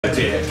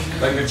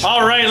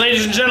All right,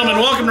 ladies and gentlemen,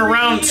 welcome to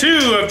round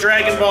 2 of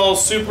Dragon Ball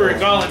Super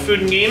Gauntlet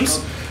Food and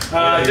Games.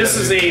 This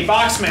is a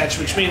box match,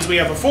 which means we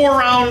have a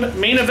 4-round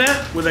main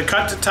event with a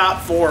cut to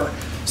top 4.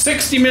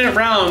 60-minute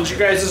rounds. You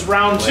guys, this is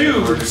round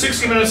 2.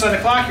 60 minutes on the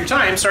clock. Your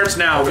time starts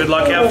now. Good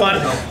luck, have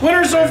fun.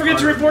 Winners, don't forget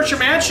to report your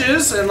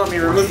matches. And let me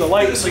remove the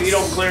light so you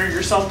don't glare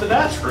yourself to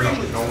death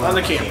on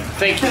the camera.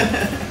 Thank you.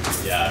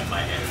 Yeah, my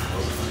hand.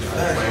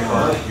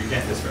 You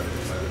can't discard it.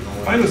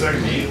 Mine was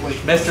already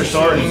Mr.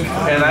 Sorton,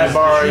 can I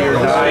borrow your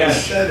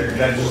dice?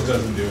 That just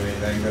doesn't do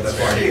anything. That's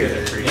why you get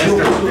it.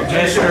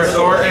 Mr.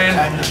 Sorton,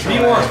 do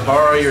you want to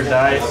borrow your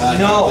dice?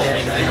 No.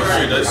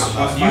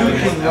 You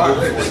cannot.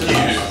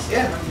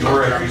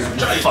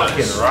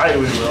 Fucking right,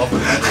 we will.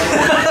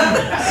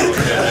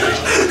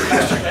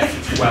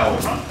 Well.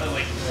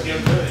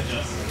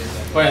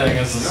 Wait, I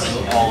guess this is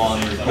all on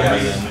recording.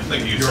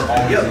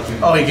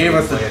 Oh, he gave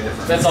us the.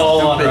 That's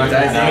all on big record.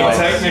 dice. I mean,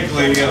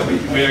 technically,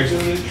 we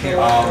actually.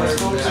 I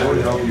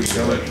would help you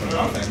kill it for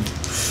nothing.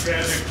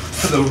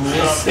 The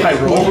rules. I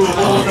rolled.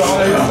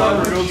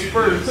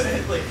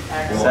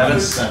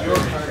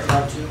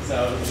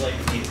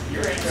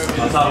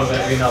 On top of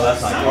it, we know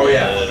that's not. Oh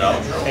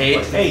yeah. 8.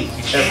 If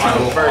I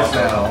go first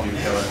now.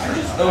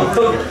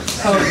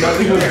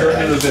 Nothing was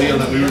done in the video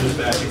that we were just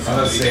bashing.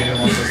 Unless Satan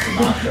wants us to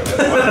not kill it.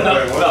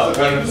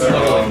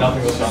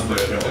 Nothing was done to it.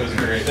 It was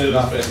great. It was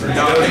I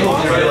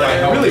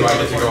really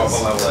wanted to go up a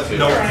level 2.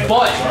 No,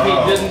 but he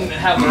didn't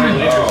have the right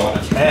leadership on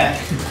his back.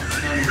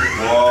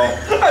 Well,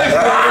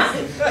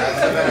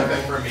 that's a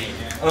benefit for me.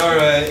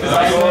 Alright.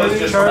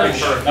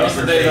 That was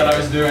the day that I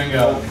was doing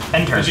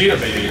Vegeta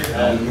Baby.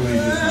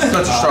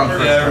 Such a strong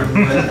first.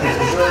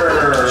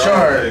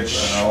 Charge.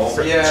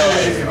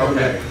 Yeah.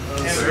 Okay.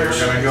 So you're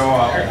gonna go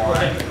out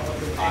one.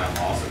 I'm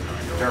also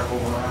gonna go careful.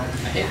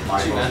 You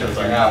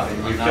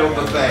killed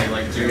the thing.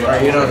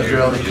 Alright, you know the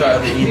drill. The cut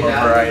of the emo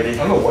variety. I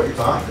don't know what you're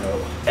talking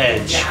about.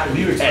 Edge.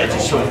 Edge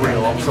is so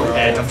real. I'm so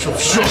edge. I'm so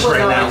shook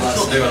right now.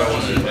 Let's do what I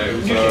want to do.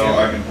 So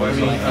I can play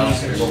something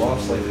else. People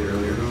off slightly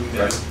earlier.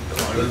 Right.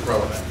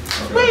 Relevant.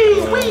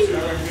 Wee.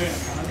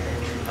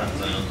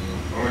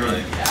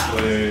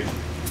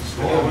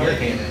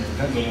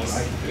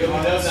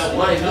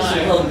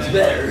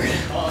 Better.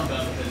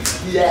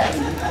 Yeah.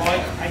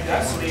 I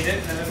decimated it.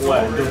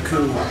 What?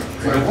 Goku.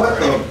 What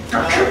the?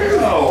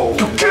 No.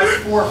 That's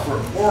 4 for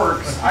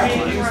orcs. I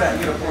can use that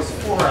uniform for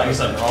 4. Like I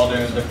said, we're all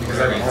doing different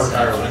variants.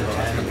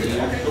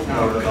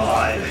 Oh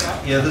god.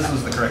 Yeah, this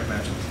was the correct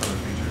match.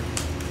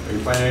 Are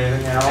you playing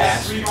anything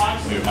else?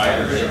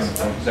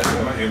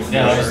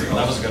 Yeah,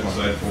 that was a good one.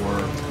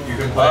 You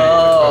can play.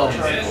 Oh,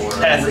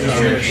 pass it.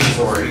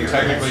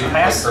 Technically,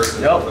 Pass.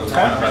 Yep.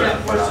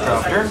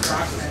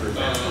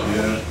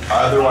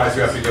 Otherwise,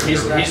 you have to get.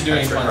 He's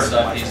doing fun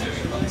stuff. He's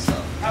doing fun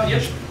stuff.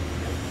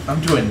 I'm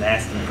doing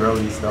nasty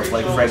grody stuff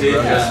like Fred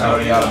Gross out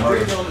of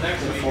motor.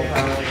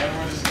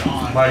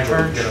 My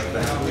turn.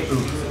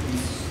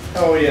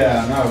 Oh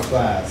yeah, now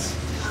class.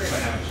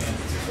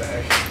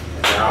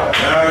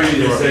 Now you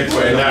just take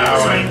away now.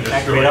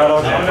 Activate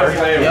auto.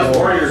 Yep.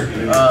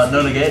 No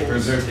negate.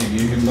 Berserking,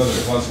 you can look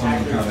at +1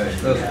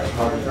 combination.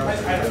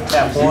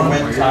 Tap 1.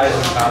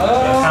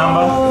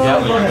 Combo. Yep.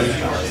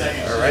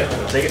 Alright,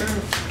 take it.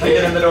 Kick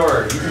it in the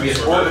door. You can be a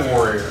sport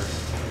warrior.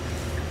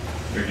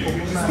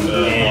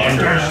 And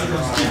turn.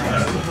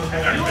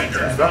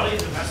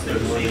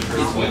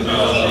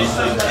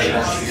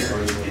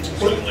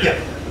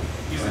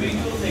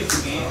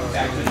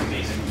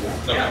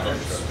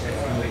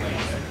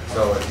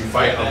 So if you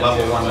fight a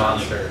level 1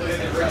 monster,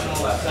 and reach the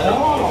left.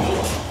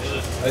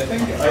 I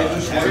think I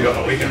just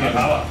we can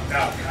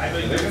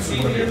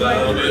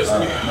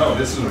no,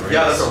 this is a race.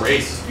 Yeah, that's a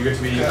race. You get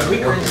to be a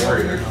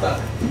warrior.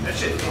 That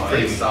shit is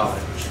pretty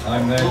solid.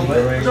 I'm then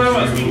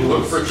going to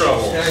look for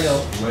trouble.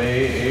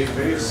 Lay a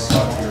face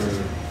sucker.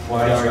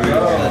 Why are you? I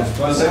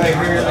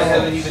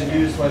haven't even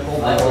used my full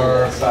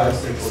power. 5,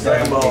 6,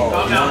 7 ball.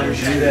 I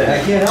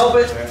can't help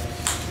it.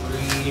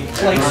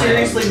 Like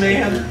seriously,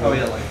 man. Oh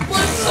yeah, like.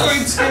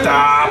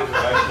 Stop.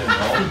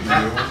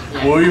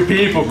 Will you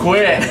people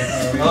quit?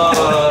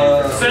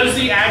 Says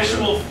the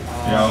actual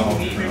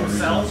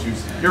himself.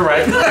 You're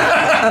right.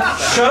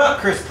 Shut up,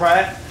 Chris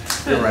Pratt.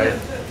 You're right.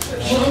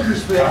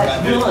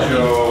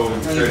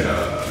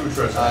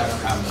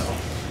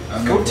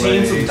 Go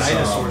tame some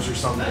dinosaurs or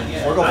something.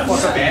 Or go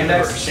fuck up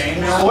Index.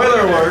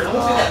 Spoiler alert.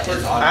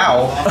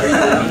 Ow.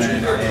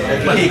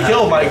 But he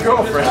killed my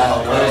girlfriend.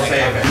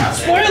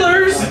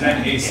 Spoilers! And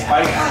then a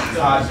spike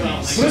hot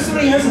beast.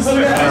 Listening hasn't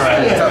seen that.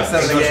 Alright, top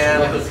 7 again.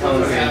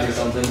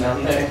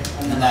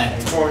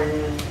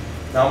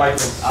 Now Michael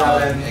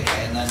 7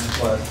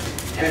 plus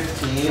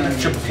 15.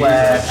 Triple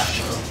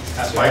flash.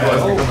 Michael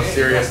has become a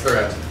serious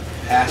threat.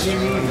 I'm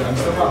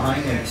still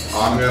behind him.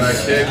 I'm gonna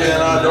kick in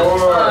a door.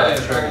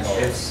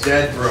 It's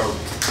dead broke.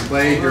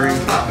 Play during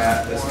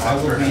combat. This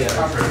monster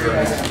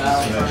has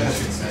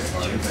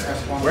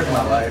Where's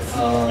my life?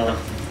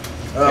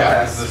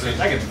 yeah, it's this.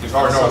 I can.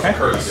 Or no, it's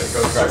curse. It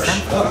goes first.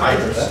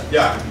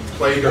 Yeah.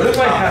 Play during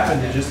combat.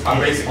 I'm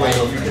basically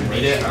you can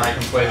beat it, and I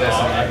can play this.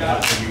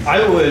 And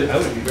I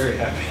would be very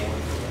happy.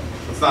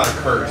 It's not a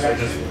curse, it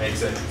just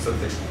makes it so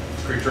the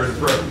creature is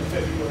broken.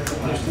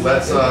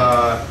 Let's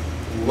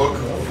look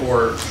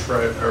for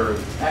or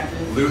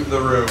loot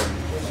the room.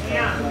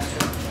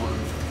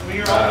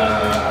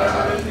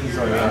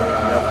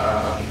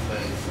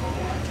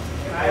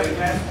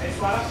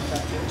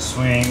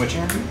 Swing, which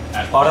here?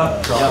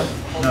 Auto? Draw?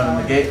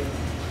 No, negate.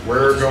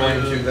 We're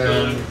going to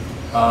then.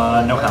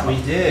 No combo.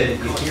 We did.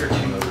 You hear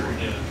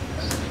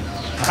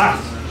Aha!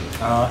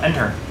 End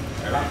turn.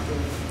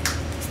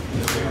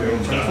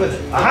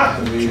 Aha!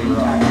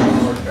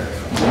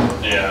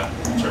 Yeah,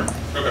 sure.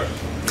 Okay.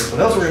 What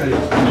else we're gonna do?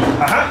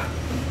 Aha!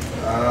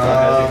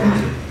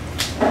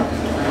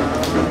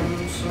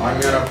 I'm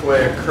gonna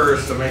play a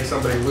curse to make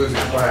somebody lose a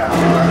class. I'm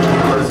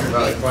gonna curse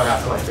about a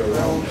class like a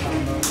roll.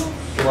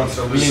 Who wants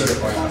to lose a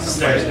class?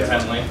 Stairs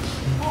dependently.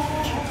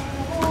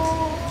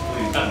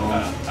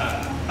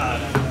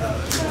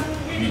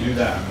 If you do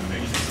that, I'm gonna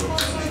make you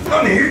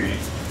go.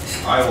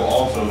 I will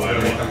also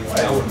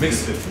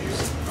mix it for you.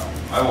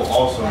 I will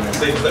also make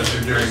things that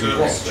you're doing.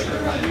 No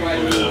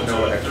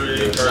extra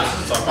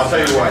curse. I'll tell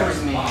you what.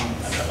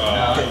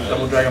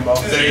 Double Dragon Ball.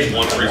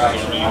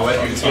 I'll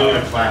let you team a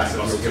class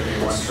and you'll give me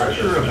one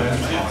treasure.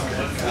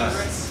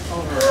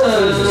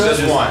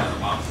 Just one.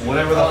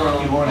 Whatever the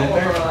fuck you want in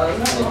there.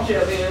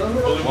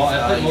 Well, I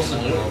played most of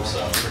the room, so.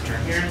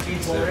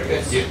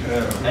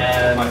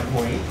 And my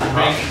point.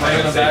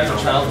 Bringing it back to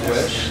Child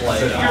Twitch,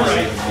 like.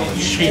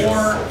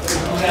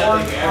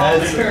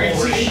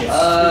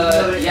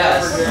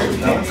 Yes.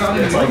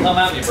 It's like, come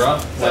at me, bro.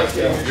 Like,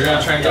 you're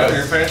gonna try and get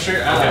your finisher?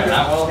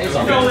 Not well.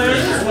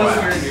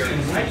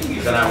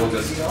 Then I will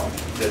just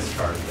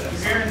discard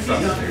this.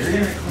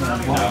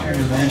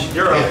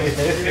 You're up.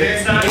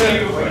 It's not you.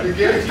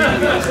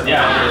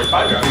 Yeah,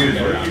 5 rounds.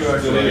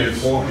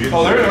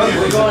 Oh, there it is.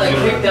 We're going to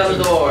kick down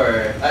the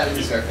door.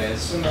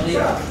 Scarface.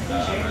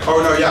 Oh,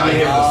 no, yeah, I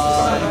gave this to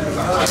somebody.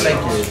 Thank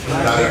you.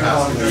 That it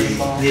has to be.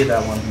 Need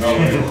that one.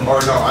 Or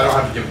no, I don't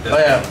have to give it this. Oh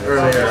yeah,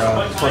 earlier,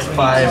 +5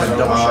 and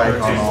double strike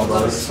on all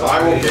those. So I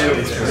will give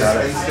this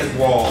instant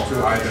wall to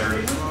either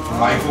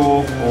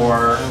Michael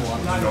or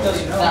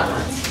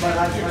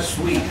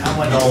Sweet. How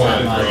much no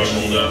one. When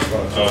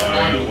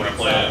I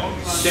play it.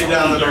 Kick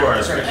down the door.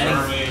 I'll go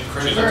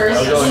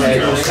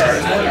ahead.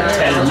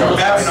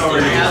 Bapping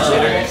over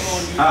here.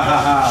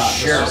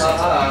 Sure.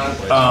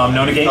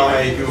 No negate?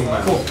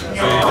 Cool. So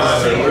you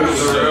either lose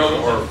the room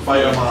or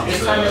fight a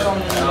monster.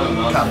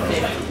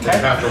 You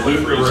have to loot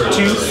the room.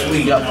 2.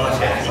 Sweet up.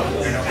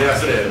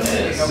 Yes, it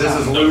is. This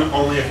is loot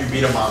only if you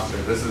beat a monster.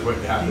 This is what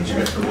happens. You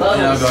get to loot.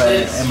 And I'll go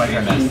ahead and end my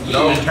turn then.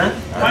 No. End turn?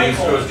 This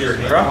goes to your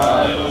hand.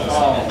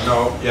 No,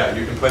 yeah,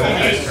 you can play that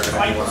next turn if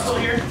you want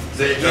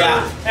to.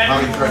 Yeah. How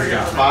many cards you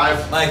got?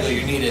 5? Michael,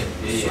 you need it.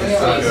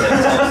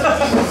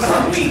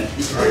 Sweet.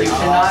 You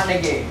cannot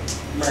negate.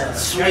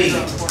 Sweet.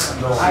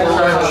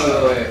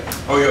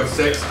 Oh, you have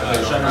 6?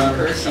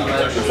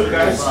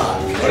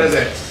 What is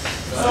it?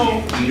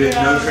 You get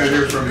no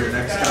treasure from your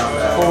next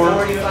combat.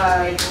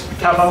 45.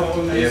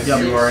 Capo? If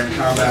you are in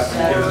combat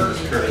and given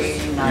this curse,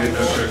 you get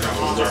no treasure from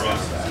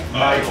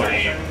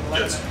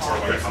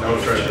no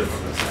treasure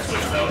from this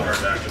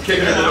next. Kick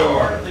in the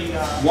door.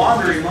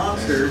 Wandering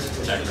monsters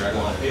play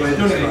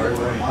this card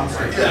where a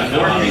monster is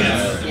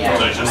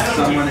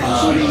someone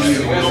including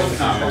you will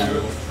combat.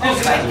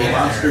 The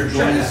monster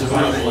joins the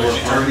one that you are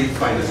already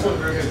fighting.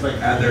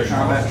 Add their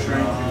combat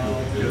strength.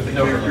 The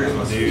characters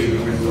must be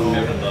resolved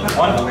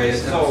in ways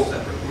separately.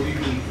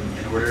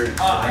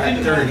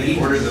 In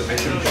order the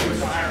mission to.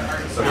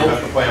 So you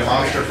have to play a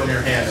monster from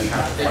your hand and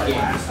have to fight.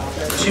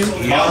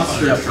 2.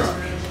 Monster truck.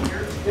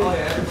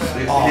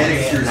 It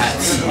headaches your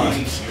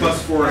speed.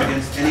 +4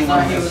 against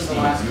anyone with speed.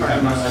 You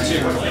have not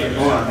seen what they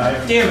go on.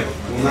 Damn it!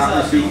 Will not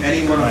pursue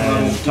anyone of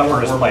level When Tupper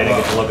is played, I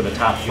get to look at the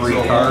top 3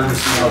 cards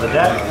of the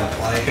deck.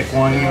 Pick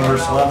one,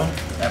 Universe 11.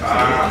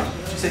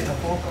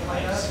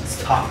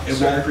 it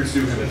won't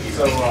pursue him.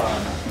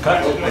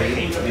 Cut.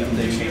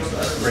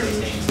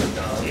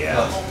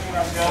 Yeah.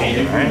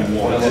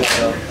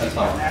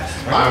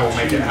 I will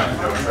make it have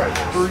no treasure.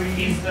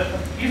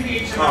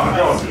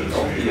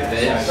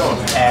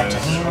 Add to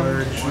hand.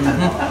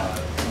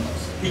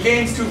 He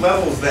gains 2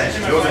 levels then.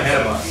 He goes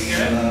ahead of us. You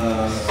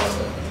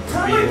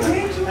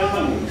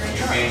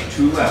gain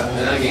 2 levels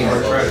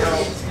or treasure.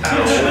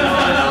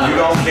 You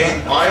don't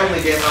gain. I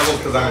only gain levels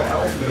because I'm a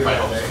help. If I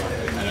help someone.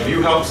 If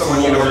you help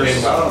someone, you don't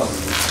gain levels.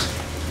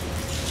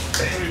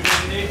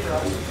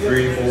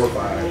 3, 4,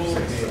 5,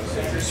 6,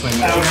 7.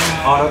 Swing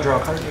auto, draw a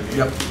card.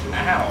 Yep.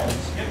 Ow.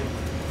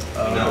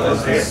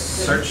 Okay.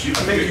 Search. I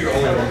think you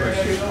only one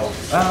person.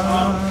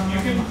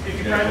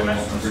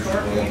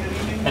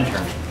 End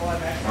turn.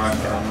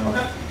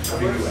 What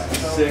do you at?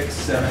 6,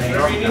 7, 8.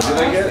 Did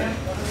I get it?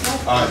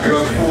 You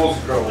have Fool's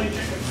Gold.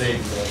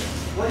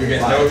 You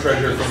get no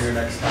treasure from your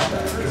next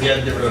combat. Because you had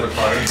to get rid of the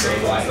card, so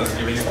instead of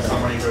giving it to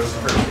someone, he goes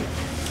first.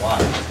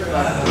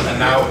 And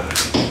now,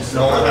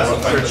 No one has to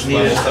fight this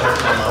level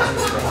 17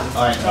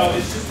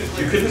 monsters.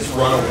 You could just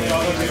run away,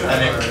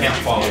 and it can't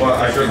follow you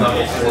because you're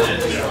level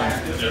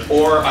 4.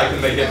 Or I can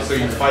make it so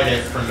you fight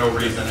it for no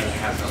reason and it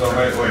has no. So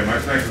wait, my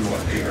strength is what,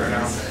 8 right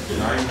now? 9?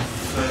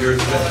 Yours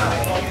is at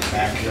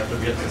 9. You have to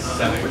get to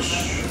 7.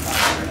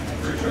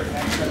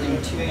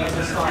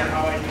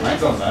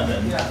 Mine's on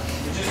 11.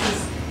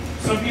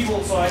 Some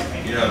people, so I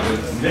Yeah,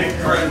 but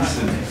Nick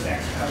Brenton.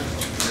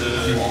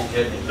 You won't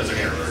get it. That's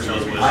okay.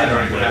 I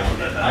don't even have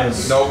it.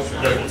 Nope,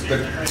 the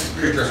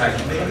creature has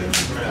to make it.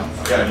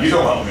 Yeah, you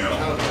don't help me out.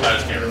 I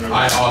just can't remember.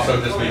 I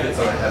also just made it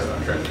so it has no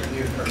treasure.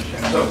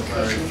 So,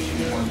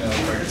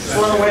 just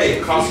run away,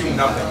 it costs you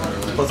nothing.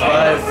 Plus 5.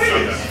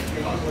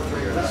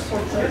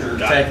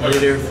 Attack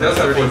leader for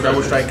 30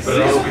 double strike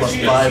seal, plus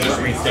 5 for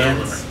 3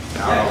 stands.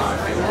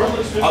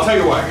 I'll tell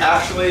you what,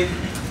 actually,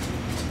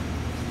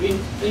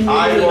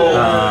 I will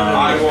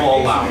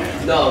allow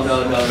it. No,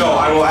 No,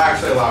 I will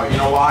actually allow it. You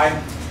know why?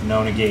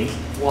 No negate.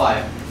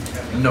 Why?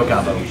 No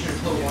combo.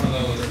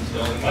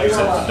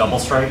 So double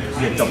strike? You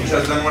get double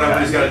Because strike. then whenever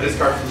he's got a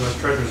discard from those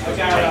treasures, I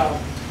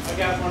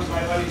got one of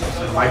my buddies.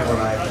 Michael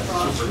and I have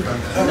super good.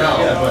 No.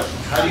 Yeah, but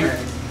how do you?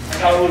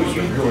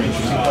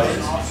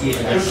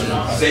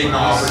 Satan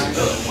offers you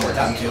those.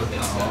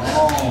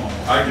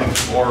 I can,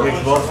 or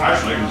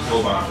actually I can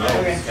still bounce out.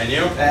 And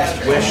you?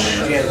 Wish.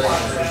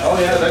 Oh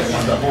yeah,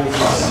 that's the whole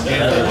process. So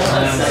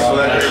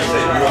that means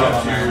that you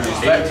up to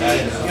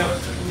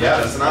 18. Yeah,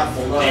 that's enough.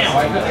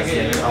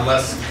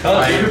 Unless I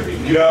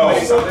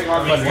play something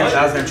on Plus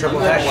 1,000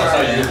 triple attack.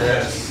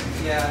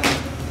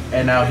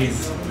 And now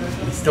he's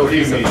still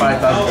using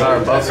 5,000 power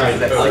buff, so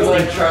he's at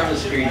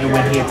 60. And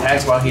when he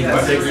attacks while he's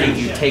at 60,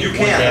 you take 1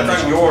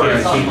 damage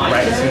guaranteed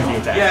right as soon as he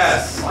attacks.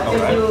 Yes.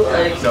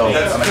 So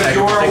I'm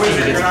attacking for 60,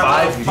 he gets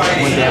 5, you take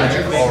 1 damage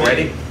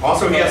already.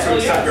 Also, he has to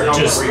accept your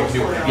helmet Just before you can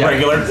do it. Yep.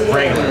 Regular?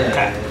 Regular.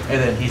 Okay. And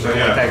then he's going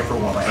to attack for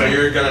 1 So right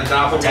you're gonna Attacking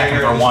doppelganger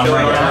for 1 kill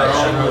right your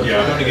now. own.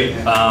 Yeah.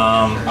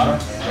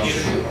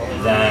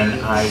 Then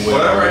I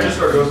Whatever will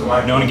register goes to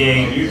my no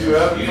negate. You two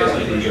have? 7.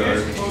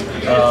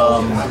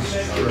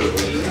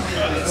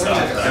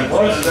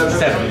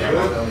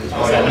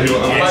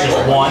 It's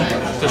just 1.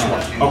 Just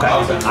 1. Okay. I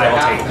will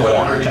take the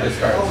 1.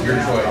 Your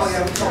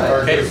choice.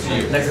 Okay,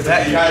 next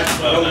attack.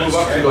 Goes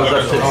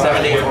up to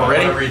 70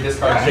 already.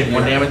 Take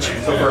 1 damage.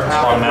 So for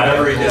half of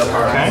every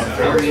discard, Okay.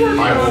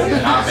 I will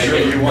not make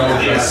it. You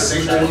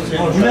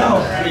know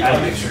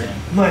this.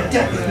 My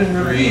deck has been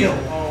revealed.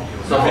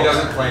 So if he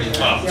doesn't play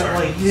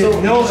anything, You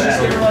didn't know that.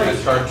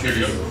 discard 2 to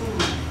you.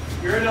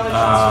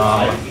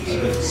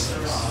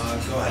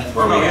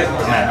 Where we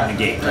at?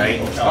 Negate, right?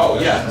 Oh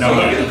yeah. No, So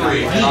no. make it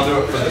 3, and I'll do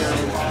it for the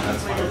single one.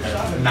 That's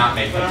fine. Not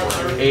make it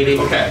 4. 80.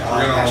 Okay,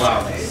 we're gonna allow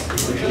this.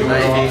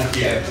 90.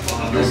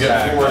 You'll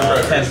get 4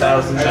 treasures.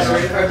 10,000.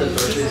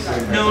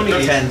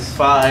 10,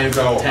 5,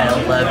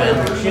 10,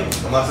 11.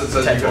 Unless it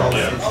says you can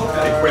only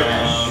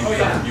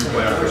equipment, you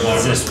play after Is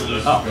one. this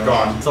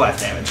Gone. it's last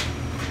damage?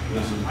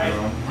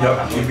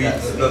 Yep, you beat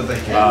the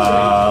thing.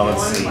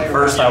 Let's see.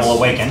 First I will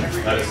awaken.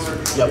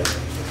 Yep.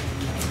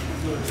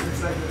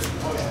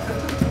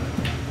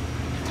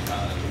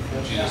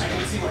 You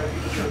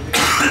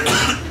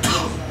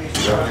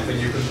have anything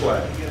you can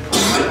play.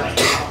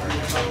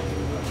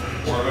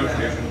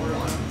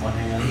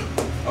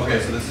 Okay,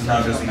 so this is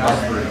now just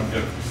plus 3.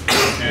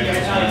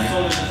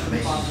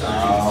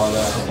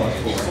 That's a plus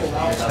 4.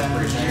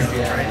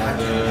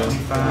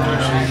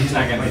 He's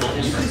not gonna Do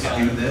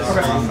this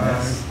on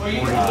this.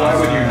 Why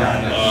would you not?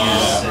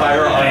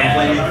 Firearm,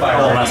 flaming I'll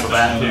firearm. mess with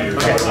that too.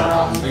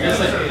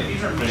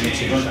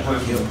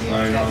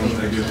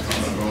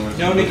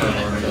 No, Nikki. I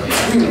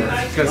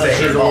was gonna say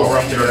he's a little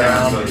rough to go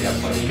down,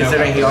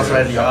 considering he also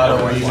has the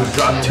auto where you just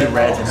drop 2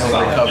 reds and he'll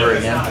recover I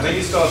again. think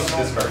he still has to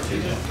discard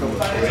 2.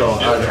 So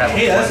I'll just have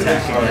him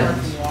attack again.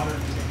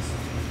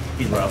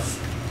 He's rough.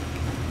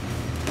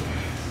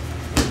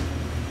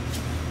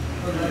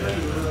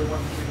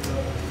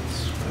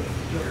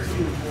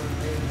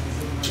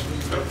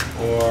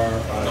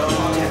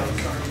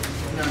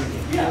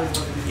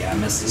 Yeah, I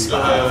missed the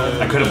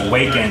spot. I could have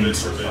awakened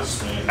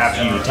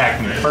after you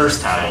attacked me the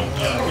first time, and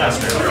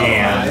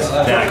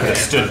then I could have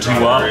stood 2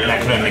 up, and I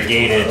could have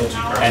negated,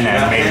 and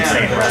then made him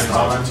stay in the rest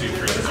of them.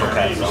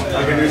 Okay.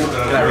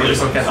 Can I read this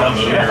one? Yeah.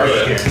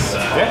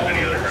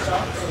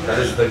 That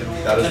is the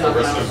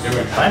risk of doing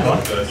it. Find one.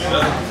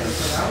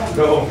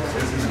 No,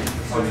 this is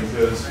funny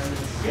because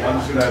I'm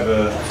just gonna have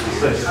a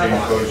same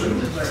potion.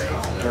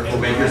 Will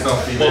make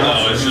yourself female.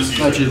 Well, no, it's just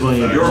Not just when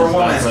You're a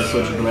woman.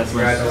 switching the rest of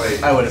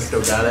Congratulations. I would have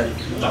still got it.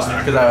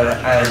 Because I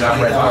had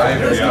enough red cards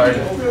in this card to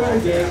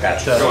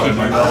keep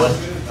me going.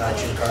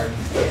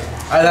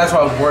 That's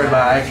what I was worried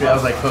about. Actually, I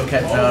was like, hook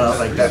kept down. I was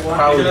like, that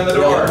probably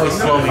will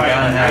slow me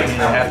down and have me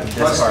to have to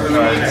discard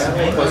cards. As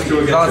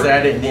long as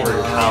I didn't need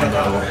a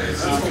combo.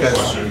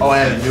 Because all I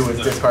had to do was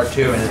discard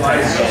 2 and attack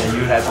again, and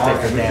you'd have to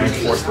take the damage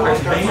forcefully.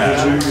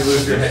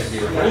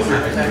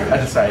 I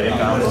decided to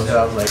combo because I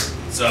was like,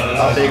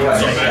 I'll take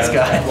this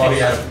guy.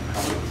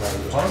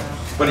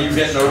 But you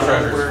get no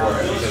treasures for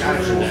it.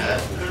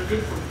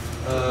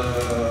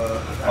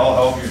 I'll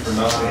help you for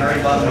nothing.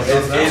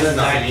 It's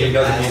nothing. He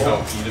doesn't need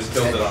help. He just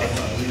kills it on his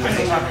own.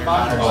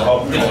 I'll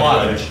help you.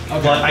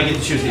 But I get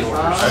to choose the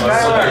order.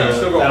 You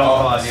still go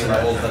all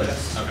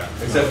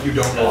except you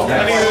don't go.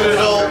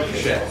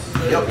 Shit.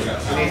 Yep.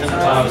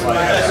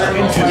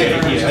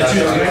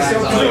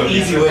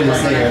 Easy way to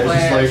say it.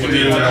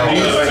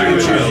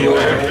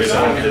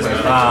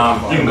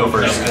 You can go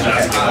first.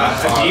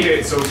 I need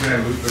it, so can I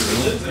loot the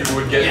room? You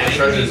would get the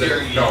treasures that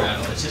no.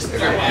 It's just You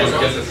would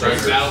get the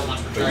treasures,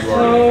 but you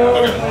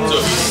already have. So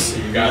he's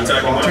You got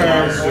attacking my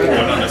turn.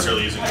 I'm not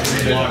necessarily using it.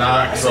 You did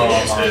not draw a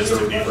His to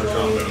monster. be for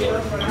combo.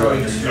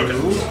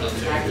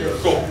 Okay.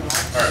 Cool.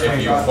 Alright.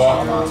 If you fought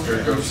a monster,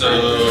 it goes So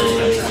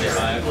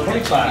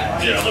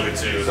 25. yeah, look at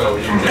 2. So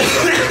you get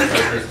those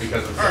treasures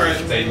because of Alright,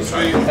 Satan's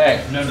sweet. Hey,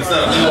 It's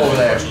not you over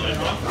there. unfortunately,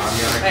 but I'm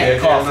gonna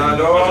kick in the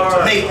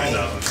door. Hey,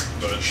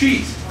 but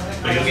Cheat.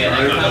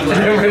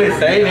 Didn't really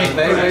say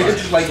anything. They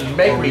just like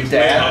make me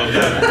dad.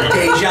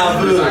 deja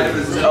vu.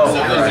 Oh,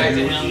 right.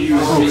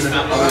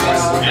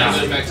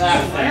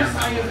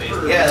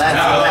 Yeah,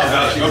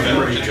 that's okay.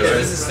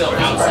 This is still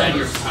outside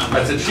your combo.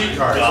 That's a cheat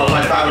card. So if I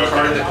found a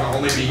card that can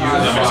only be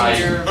used by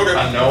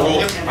a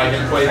gnome, I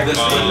can play this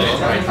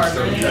thing, right?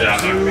 So Yeah,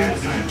 I'm not going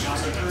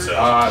to so,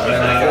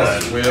 then I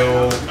guess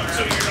we'll. I'm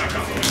assuming you're not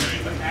comboing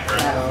anything,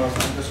 right?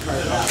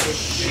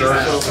 Sure.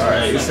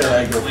 Alright, you said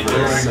I go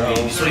first, so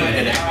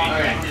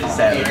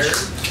savage.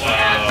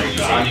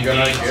 I'm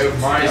gonna give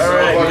myself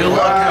Alright, a good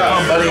luck,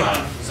 have fun,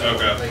 buddy.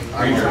 Okay.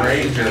 I'm a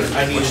ranger.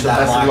 I need Best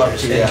that of luck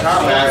to you.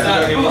 Combat,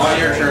 on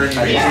your turn, you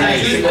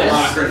can choose a single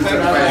monster and put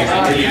it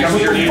back. It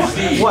becomes your new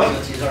steed.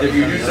 If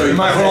you do so, you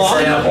might roll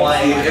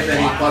if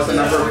any plus a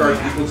number of cards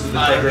equal to the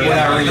trigger.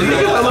 I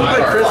look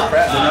like Chris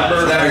Pratt. The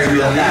number that are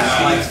your new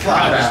steed's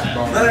combat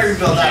bonus. Then I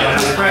rebuild that.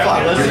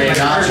 You may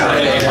not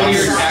try to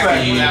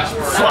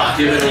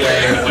give it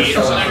away or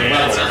sell it for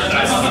level.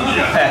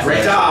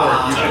 Right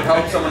now, you can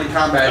help someone in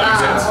combat, you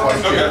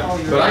get a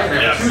 +2. But I can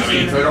have 2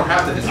 steeds, so I don't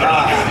have to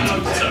decide.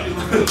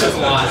 So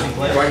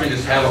I can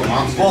just have a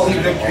monster. Well, he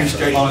victory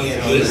striking me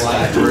at 8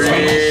 life.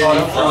 Pretty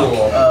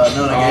cool.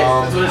 No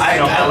negate. I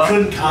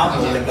couldn't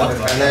combo it. And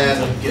then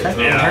Yeah,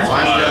 I'm I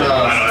don't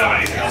gonna have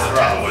anything else to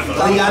roll with.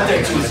 Well, he got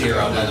there 2-0,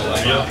 by the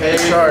way. pay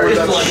Sorry.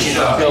 Just to let you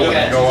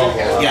know. go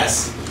up. Yes.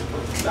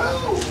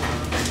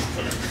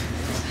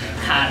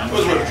 It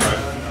was worth a try.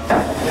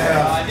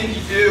 Yeah, I think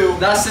you do.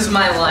 Thus is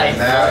my life.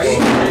 That will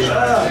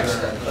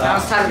Now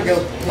it's time to go.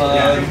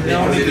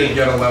 because he didn't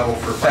get a level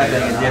for Bad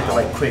thing is fighting. you have to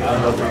like quickly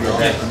go through your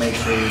deck to make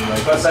sure you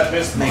like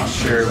make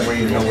sure where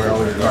you know where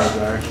all your cards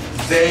are.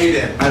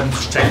 Zayden. I'm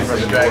just checking for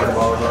the Dragon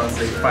Balls on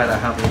so you can find out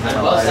how many in my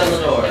Well, send the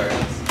life. door.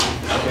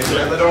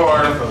 Shut the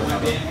door.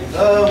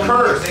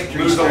 Curse.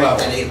 Lose a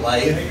level. At 8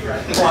 life.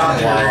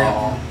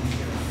 Wow.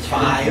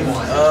 5.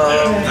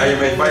 Now you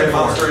may fight a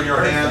monster in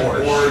your hand, or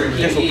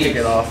This will kick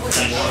it off.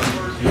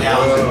 Yeah.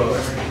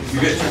 you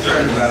get 2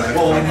 turns out of it.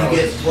 Well, when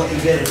you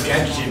get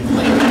injection,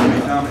 like,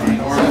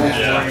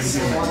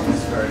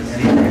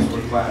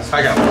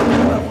 I got one for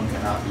that one.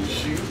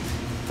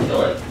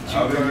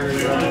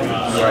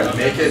 Right,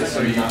 make it so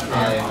you can.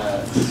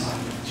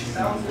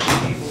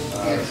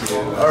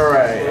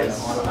 Alright.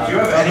 I'll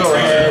go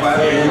ahead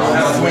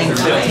and swing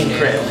 15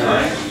 crit.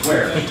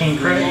 15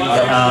 crit?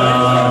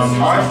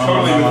 I've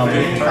totally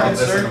been count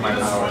this into my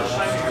power.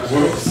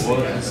 Whoops.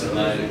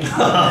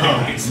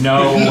 No,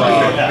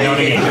 no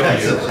negate.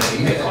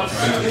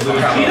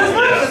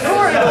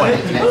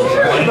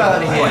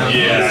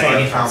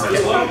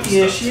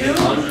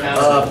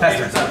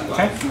 Pester.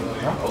 Okay.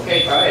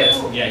 Okay, try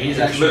it. Yeah, he's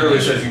It actually.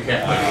 literally says you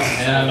can't play.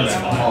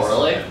 Oh,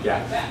 really? Yeah.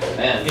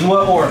 Man. in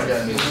what order?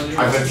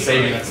 I've been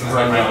saving it since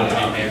I went to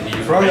and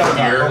you from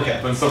here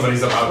when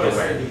somebody's about to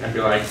win and be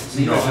like,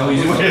 no,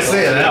 Easy way to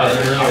say it out.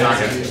 I'm not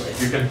gonna do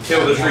it. You can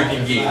kill the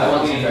shrieking geek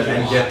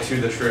and get to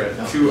the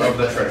 2 of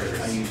the treasures.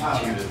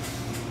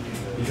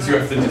 Because you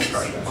have to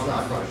discard them.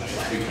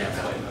 You can't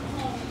play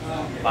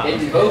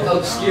them. Invoke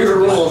obscure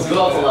rules,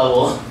 go up a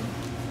level.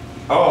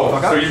 Oh,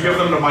 so you give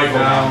them to Michael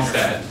now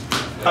instead.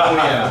 Oh,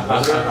 yeah.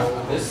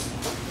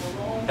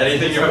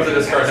 Anything you have to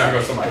discard now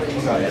goes to Michael.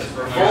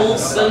 Full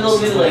spindle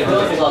melee, go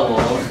up a level.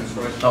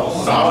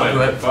 Oh, Solid.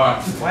 do it.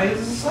 Fuck. Why is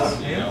this up?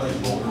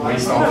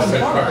 Waste all the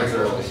good cards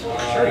early.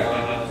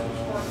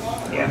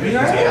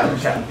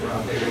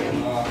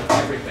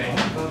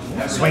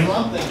 Swing.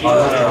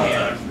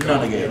 No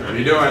negate. What are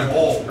you doing?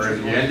 Or are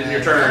you ending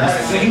your turn?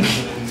 Okay.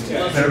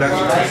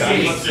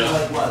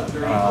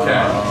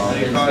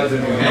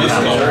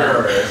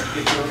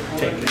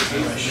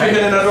 Kick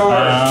it in the door.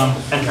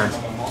 End turn.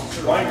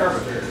 Blind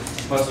carpet.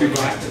 +2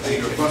 black.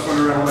 +1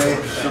 to run away.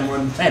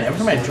 Someone. Man, every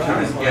time I draw,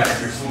 Yeah.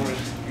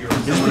 you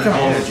just become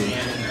energy.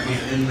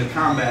 In the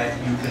combat,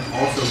 you can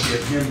also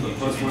give him the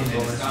 +1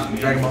 bonus.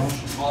 Dragon Ball.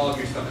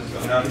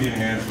 Not being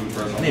hands with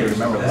the I need to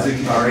remember that.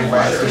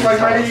 It's like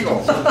my eagle.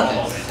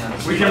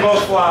 We can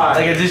both fly.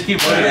 Like I just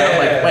keep looking at it, I'm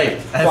like, wait,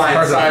 I have Flying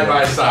cards side up by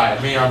here.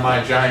 side. Me on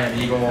my giant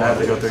eagle. I have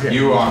to go through here.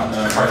 You on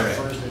carpet.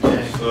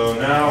 So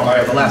now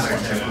I The last one.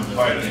 can't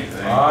fight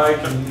anything. I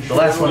can. The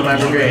last one of my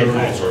brigade.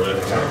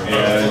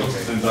 And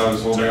since I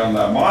was holding on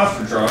that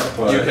monster truck,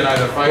 but... You can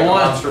either fight a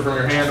monster from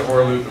your hand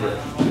or loot the room.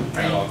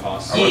 At all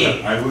costs.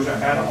 I wish I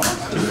had a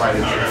monster. Just fight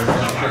it.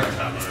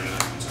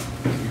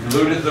 You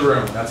looted the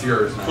room. That's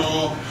yours now.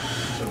 Cool.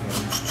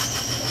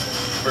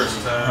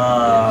 First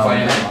time.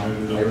 Playing it?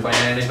 Are you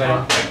playing anything?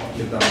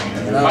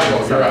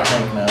 Michael, you're up.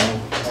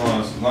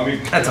 Let me...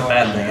 That's a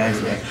bad thing,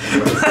 actually.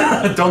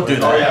 Don't do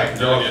that. Oh yeah,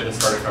 don't get this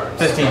card of cards.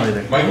 15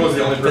 later. Michael is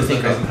the only person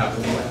that doesn't have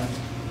to play.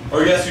 Oh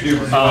yes, you do.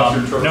 Because you lost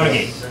your turtle. No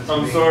negate.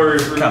 I'm sorry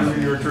for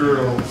losing your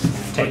turtle.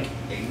 Take.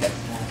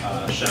 I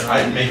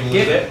didn't make him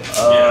lose it.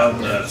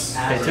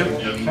 Pay 2.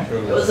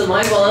 Listen,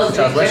 Michael, that was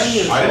Charles big Wish.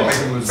 champion. I didn't make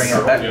him lose Bring the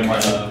it back. turtle.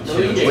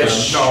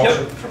 Wish. No.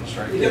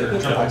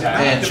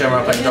 And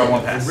Shenron, I draw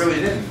 1 pass. I really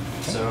didn't.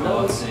 So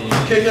let's see.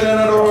 Kick it in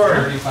the door.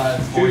 35,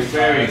 Shoot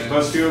fairy. 45.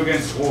 Plus 2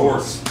 against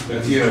orcs.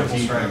 That's you. Triple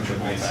strike,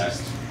 triple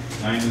fast.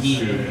 Time to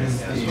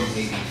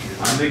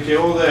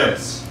kill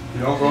this.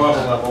 You don't go up a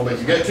level, but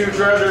you get 2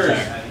 treasures.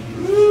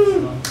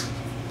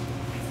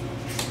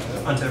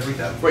 Onto every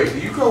tap. Wait, do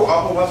you go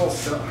up a level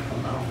still? I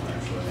don't know,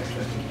 actually. I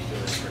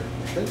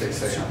think they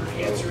say how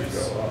many levels you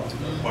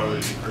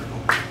go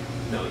up.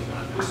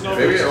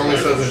 Maybe it only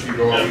says if you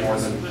go up more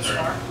than...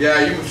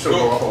 Yeah, you can still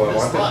go up a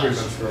level. I think we've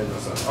been screwing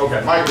this up.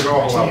 Okay, Mike,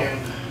 go up a level.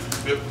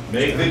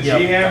 Make the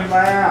GM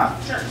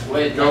laugh.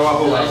 Wait, Go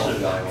up a that's level. the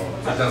last one.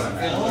 It doesn't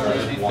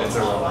matter. It's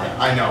irrelevant.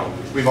 I know.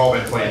 We've all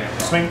been playing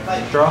it. Swing.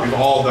 Draw. We've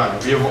all done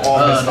it. We have all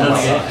missed the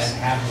levels.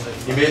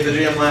 You made the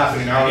GM laugh,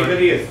 and now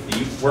Anybody a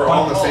thief? we're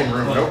all in the same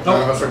room. Nope,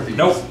 none of us are thieves.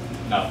 Nope.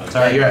 Nothing.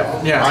 Sorry. You're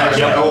at. Yeah. I am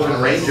an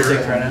elven ranger.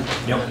 6 right now.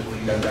 Yep.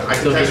 I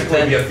can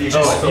technically be a thief.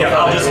 Oh, Yeah,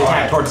 I'll just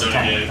attack towards the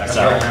 10.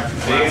 So,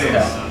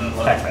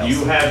 attack fails.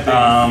 You have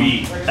big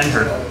feet.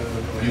 Enter.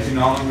 You can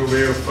no longer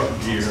wear foot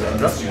gear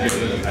unless you get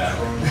rid of that.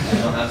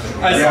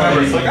 I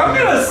remember it's like, I'm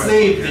gonna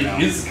save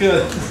these,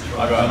 because...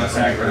 I'll go ahead and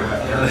attack right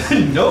back.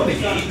 No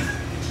negate.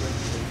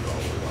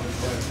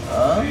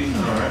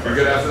 You're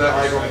good after that,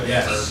 Michael?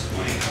 Yes.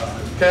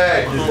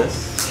 Okay.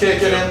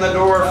 Kick it in the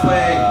door,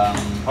 Fling.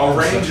 A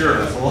ranger.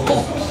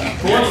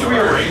 Who wants to be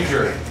a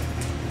ranger?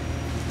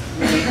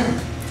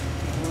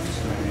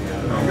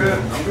 I'm good.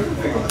 I'm good.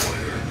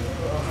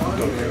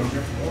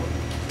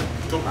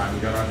 I'm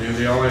gonna do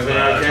the only thing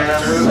I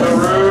can, lose the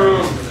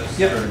room.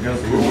 Yep.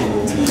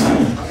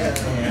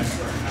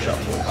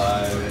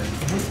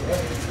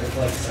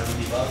 Like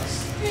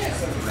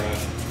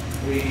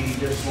 $70. We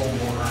just sold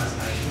one last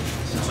night.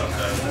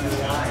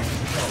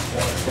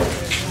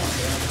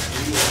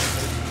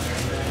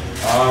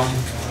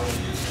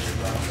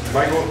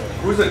 Michael,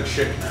 who's a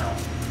chick now?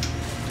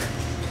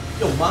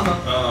 Yo, mama.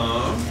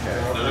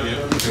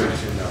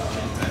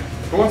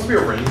 Who wants to be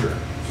a ranger?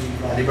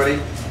 Anybody?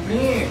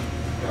 Me.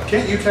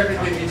 Can't you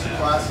technically be 2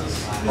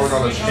 classes? Oh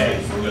no, that's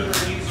Jay.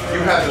 You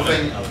have the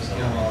thing.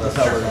 That's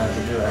how we're going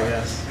to do it, I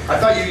guess. I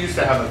thought you used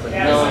to have a thing.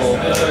 No.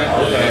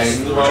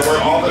 Okay. Well,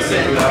 we're all the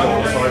same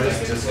level, so I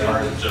just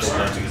discarded.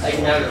 I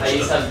can have, I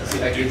used to have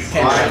 2 extras.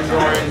 I'm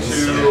going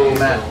to.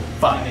 Matt.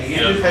 Fuck. Hey,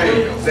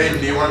 Zayden,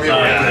 do you want to be a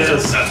ranger? That's what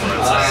it says.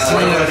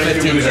 Swing at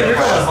 15. I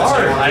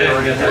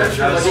never get that.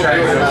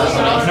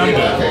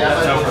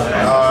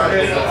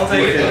 I'll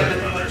take it.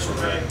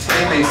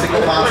 Tame a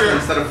single monster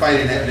instead of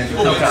fighting it, and if you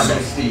No can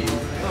combat. Steve.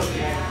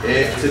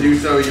 To do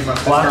so, you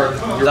must What? discard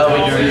your That'll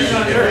be policy doing- if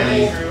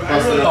any.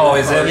 Plus the Oh,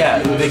 is it? Yeah,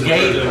 the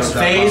gate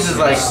phase is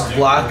like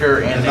blocker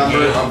and number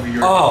negate. of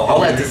your. I'll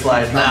let this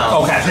slide now.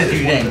 Okay. Since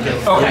you didn't.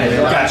 Okay,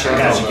 gotcha.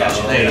 There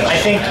you go. I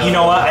think, you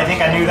know what, I think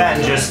I knew that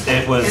and just,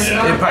 it was... It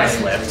probably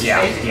slipped.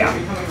 Yeah.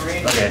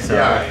 Okay, so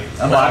Yeah.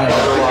 I'm not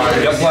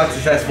gonna. Yep, block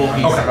successful.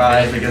 He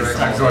survived because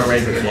I'm going to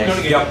raise the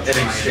kick. Yep. In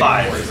exchange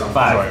 5. for something.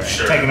 5.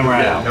 Taking them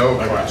right Yeah, out. no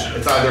class.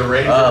 It's either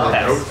ranger or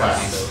pass. no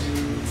class.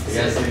 You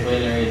guys have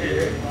played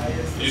Ranger.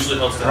 Usually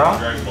helps to Draw? have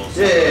Dragon Balls.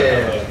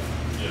 Yeah.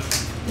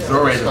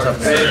 Throw raise what's up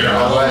Hey,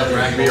 I'll let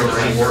you be a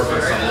ranger for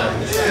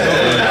something.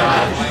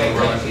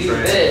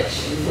 Bitch.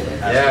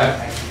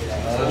 Yeah.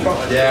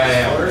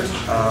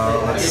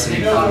 Yeah. Let's see.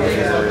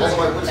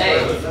 Hey,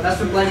 that's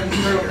for playing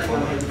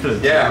Turtle.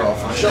 Yeah.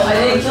 So I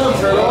didn't kill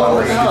Turtle.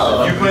 What the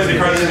hell? You played the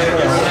card that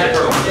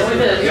You only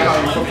did.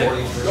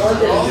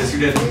 Yeah. Yes, you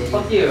did.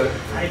 Fuck you.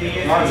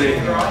 Come on,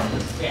 Zayden.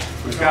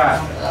 We've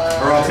got.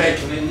 Or I'll take.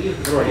 Yeah.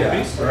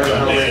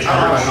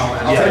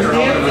 I'll take your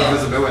helmet of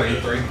invisibility.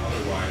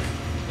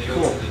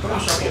 Cool.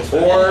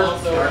 Or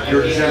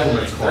your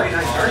gentleman's club.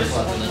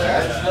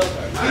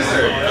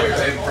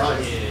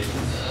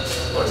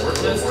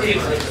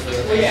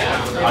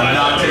 I'm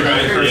not taking the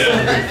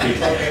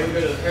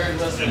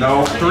first one.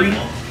 No. 3.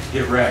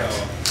 Get wrecked.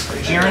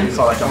 Kieran? That's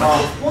all I come on.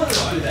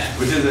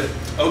 Which is it?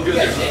 Oh, good.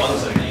 There's a fun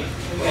thing.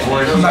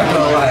 I'm not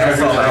gonna lie, I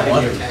saw that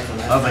one.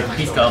 I was like,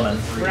 he's coming.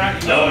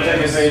 Don't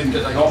take his aid.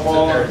 Don't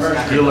fall on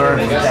first. You learn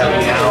what's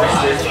happening now.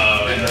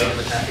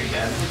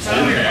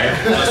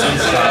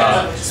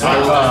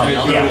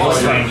 Yeah, we'll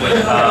swing.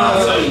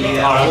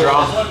 Auto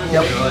draw.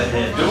 Yep.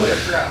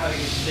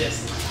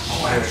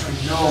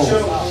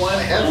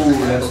 Ooh,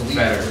 that's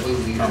better.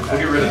 We'll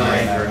get rid of the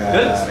ranger.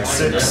 Good.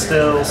 6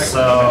 still,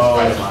 so.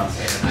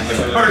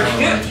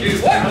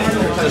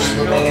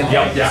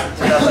 Yep.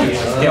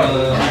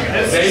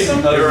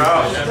 You're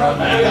out.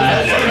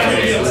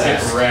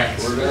 Get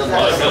wrecked.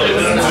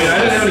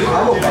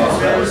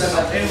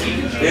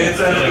 It's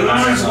an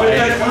ooze with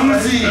an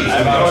Uzi.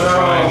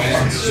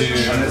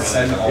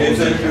 It's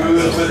an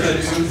ooze with an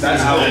Uzi.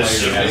 That's how it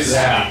is.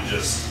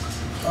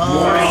 Yeah,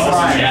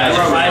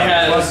 I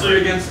had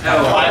against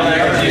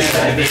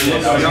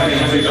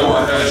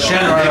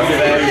Shenron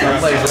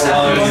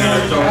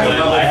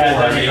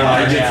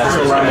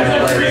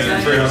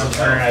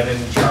I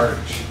didn't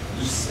charge.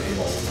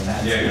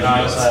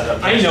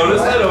 I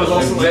noticed that. I was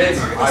also like,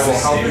 I will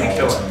help you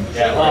kill him.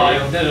 Yeah, well, I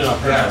did it on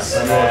purpose.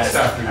 And then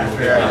after I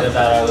did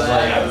that, I was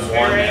like, I was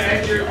one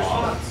extra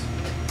off.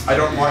 I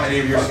don't want any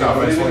of your stuff.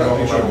 I just want to go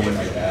level with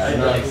you. I'm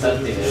not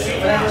accepting it.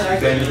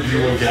 Then you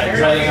will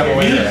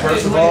get.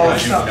 First of all, I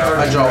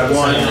draw 1.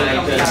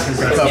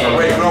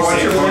 Wait, no,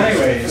 what's your point?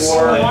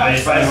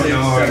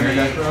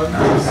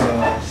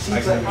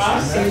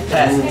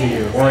 Pass it to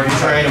you. Or are you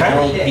trying to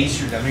world peace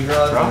your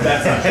demigod?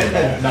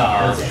 No.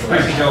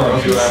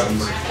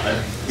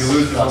 He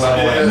loses a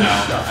level.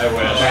 I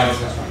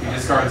wish. He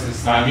discards his.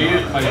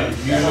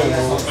 Usually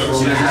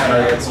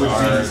targets are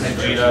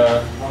Vegeta,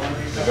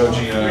 the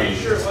Gogeta.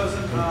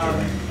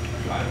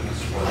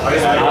 I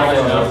just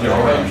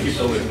want to keep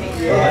the loop.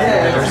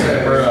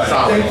 Yeah,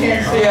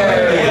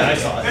 I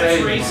saw it.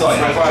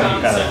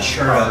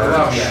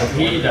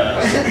 He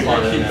does.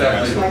 Keep that.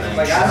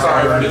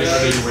 Sorry, I didn't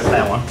agree with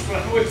That one.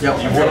 Yep.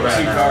 You work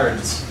 2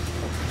 cards,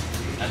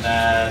 and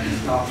then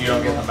you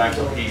don't get them back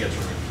until he gets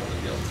removed from the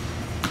field.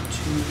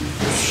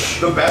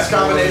 The best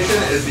combination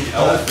is the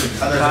elf,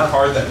 and there's a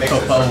card that makes it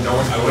so no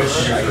one. I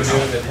wish I could do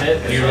it hit.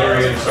 You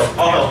literally, so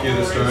I'll help you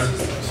this turn.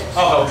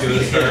 I'll help you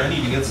this turn.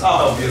 I'll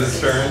help you this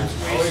turn.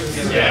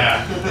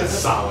 Yeah, it's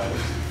solid.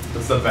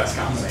 It's the best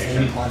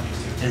combination.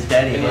 Is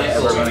Daddy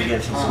ever going to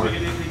get some sort?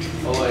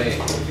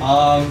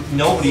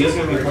 No, but he is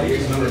going to be playing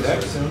his number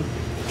deck soon.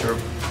 Sure.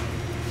 Is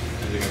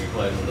he going to be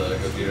playing with the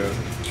Gogeta?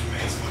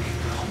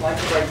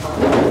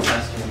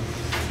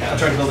 I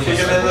tried building Kick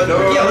him in the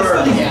door. Yeah, let's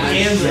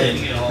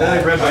then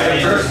I read my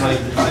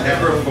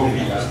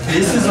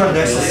This is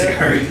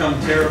unnecessary. Become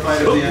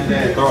terrified of the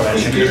undead.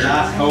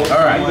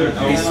 Alright,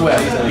 he's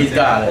swift. He's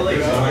got it.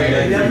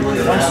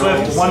 1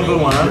 swift, 1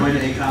 boom on him. Join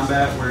a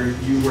combat where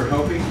you were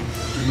hoping.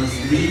 You must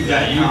leave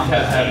that you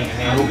kept having a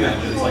hand gun.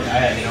 It's like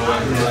I had no one.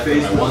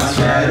 Face One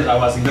started, I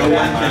wasn't no getting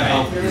one can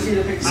help you.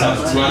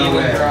 17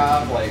 would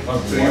drop, like.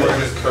 So you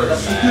were just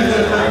cursed. I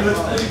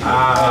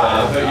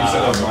thought you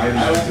said I'm mighty,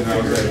 and I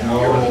was like, no,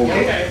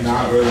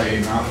 not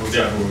really, not for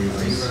several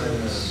reasons.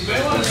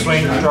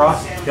 Swing, draw.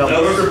 Yep. I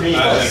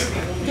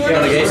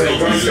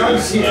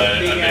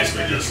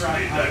basically just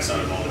made decks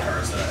out of all the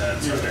cards that I had,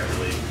 so I never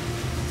really.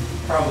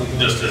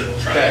 Just to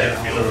try to get a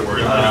feel for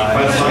it. I'll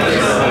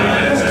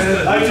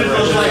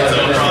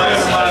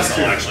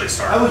actually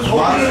start.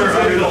 Monster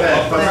under the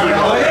bed.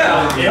 Oh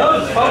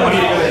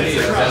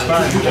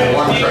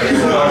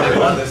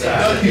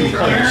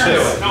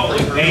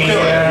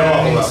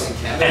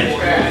And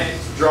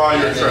draw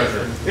your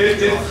treasure.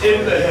 In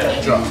the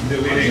head. Draw.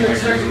 Deleting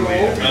like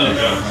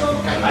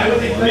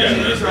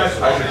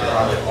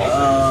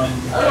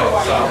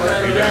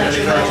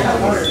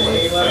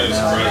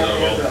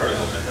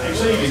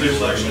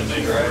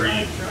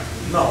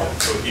No.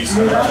 So he's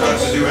not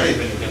to do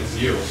anything against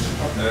you.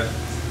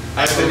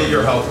 I have to need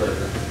your help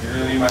later. You're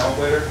gonna need my help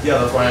later? Yeah,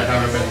 that's why I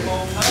haven't been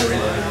doing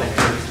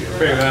anything.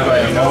 Pretty bad.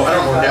 But you know, I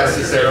don't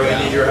necessarily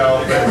need your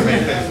help. That would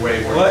make things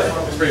way worse. What?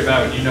 It's pretty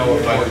bad when you know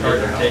what cards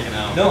are taken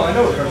out. No, I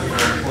know what cards are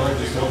going for. I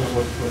just don't know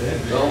what to put in.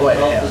 Wait,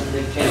 yeah.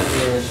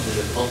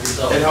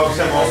 It helps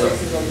him also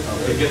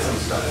to get some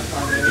stuff.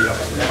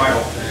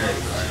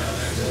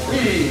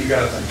 You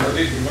got it.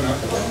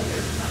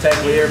 Tech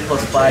leader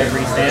plus 5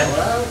 restand.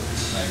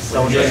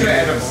 Double check.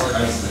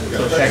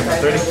 So check for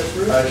 30.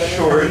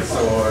 Shorts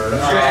or. I'm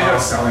gonna end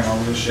up selling all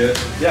this shit.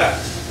 Yeah.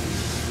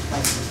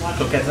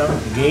 Look at them.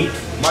 Gate.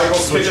 Michael,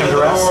 Switch switch under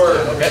the rest. door.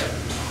 Okay.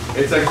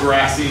 It's a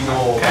grassy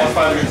knoll. Plus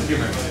 5 against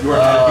humans. You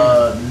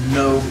are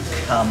No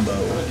combo.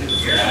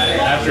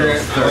 After we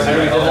did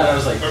that, I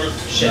was like,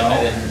 shit, I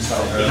didn't.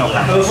 no.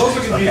 I was also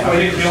confused why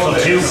you didn't feel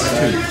So 2.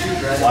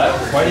 What?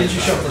 Why didn't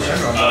you show up for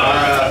Shenron?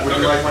 would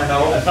you like my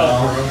help? I felt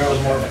Runga was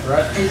more of a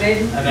threat. And then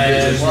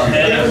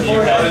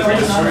you had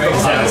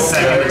Is that a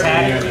second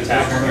attack?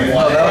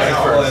 Oh, that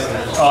was the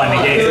first. Oh, I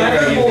negated it.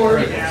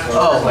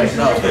 Oh, wait,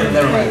 no.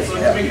 Never mind.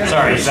 Yeah.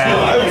 Sorry, is that?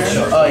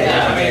 Oh,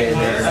 yeah.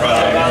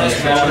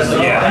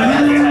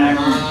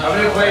 Yeah. I'm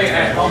gonna play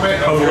at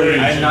moment.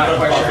 I'm not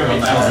quite sure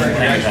about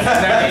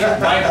that.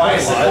 My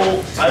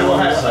bicycle, I will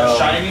have a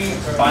shiny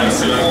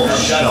bicycle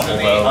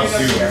destiny up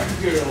here.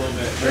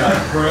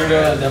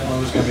 Peruga definitely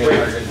was gonna be a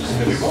target just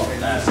because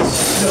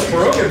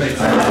Peruga makes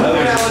sense.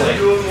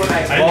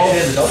 I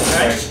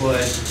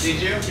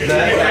did you? Is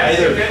that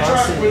either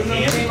constant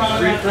and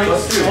free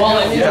throws?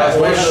 Yeah,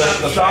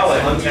 the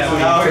solid.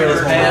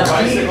 Fearless Pan,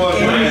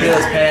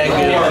 Fearless Pan,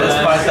 this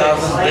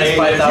 5,000, this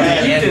 5,000,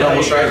 and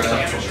double strike.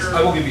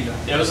 I will give you that.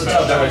 It was a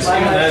tough choice.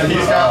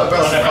 He's got the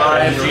best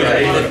 5,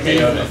 50,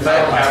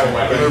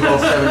 we're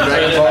both 7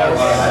 Dragon Balls.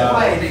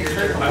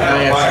 Now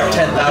we have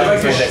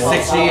 10,000, so we have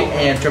 60,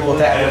 and triple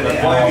attack,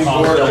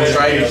 double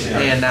strike,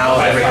 and now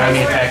every time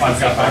he attacks, he's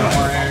got 5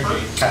 more.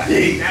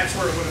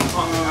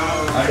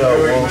 So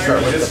we'll start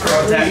with the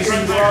pro attack.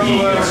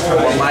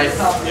 1 life.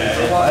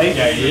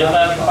 Yeah, you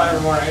have 5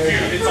 or more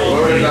energy.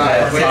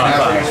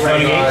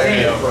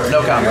 No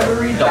combo.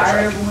 Double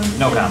strike.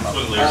 No combo.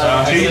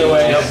 Either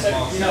way,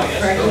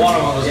 one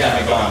of them was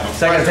gonna be gone.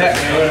 Second attack.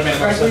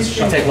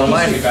 Take 1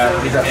 life. He's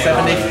at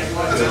 70.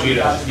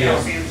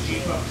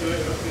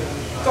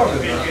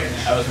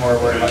 I was more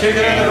worried about Kick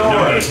it in the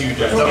door.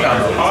 No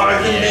combo. Oh, I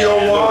can be a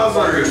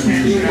Wazzer. Is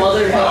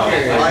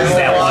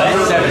that what?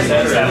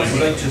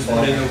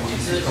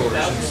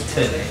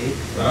 7.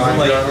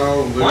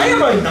 Why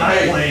am I not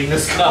playing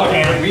this card?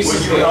 Okay,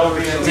 recently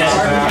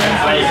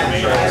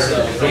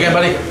Again,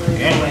 buddy.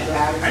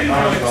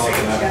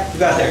 You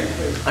got there.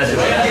 I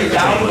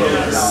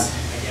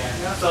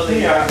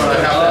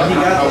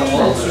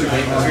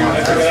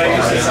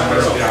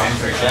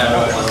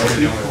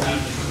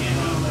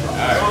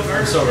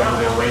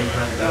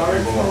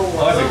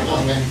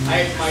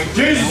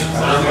did.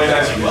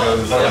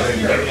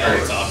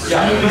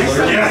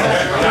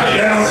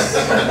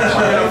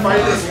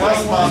 Fight this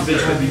West monster.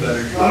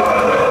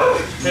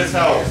 His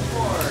health.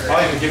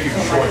 I'll even give you a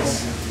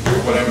choice.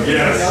 Whatever.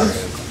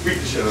 Yes. Beat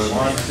the shit out of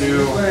 1,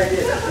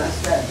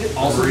 2.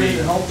 also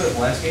didn't help it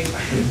last game.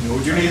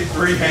 You need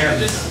 3 hands.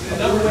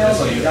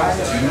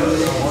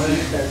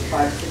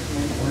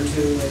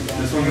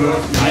 This one goes.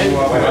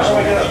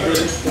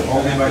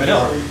 Only by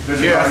Did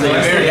you get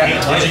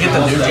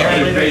the new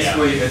game?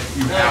 Basically,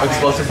 you have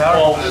Explosive power?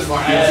 no,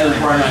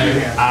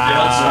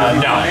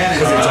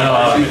 because it's a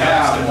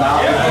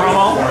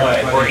promo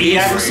or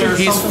EX or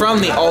He's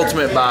from the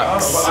Ultimate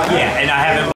Box. yeah, and I haven't.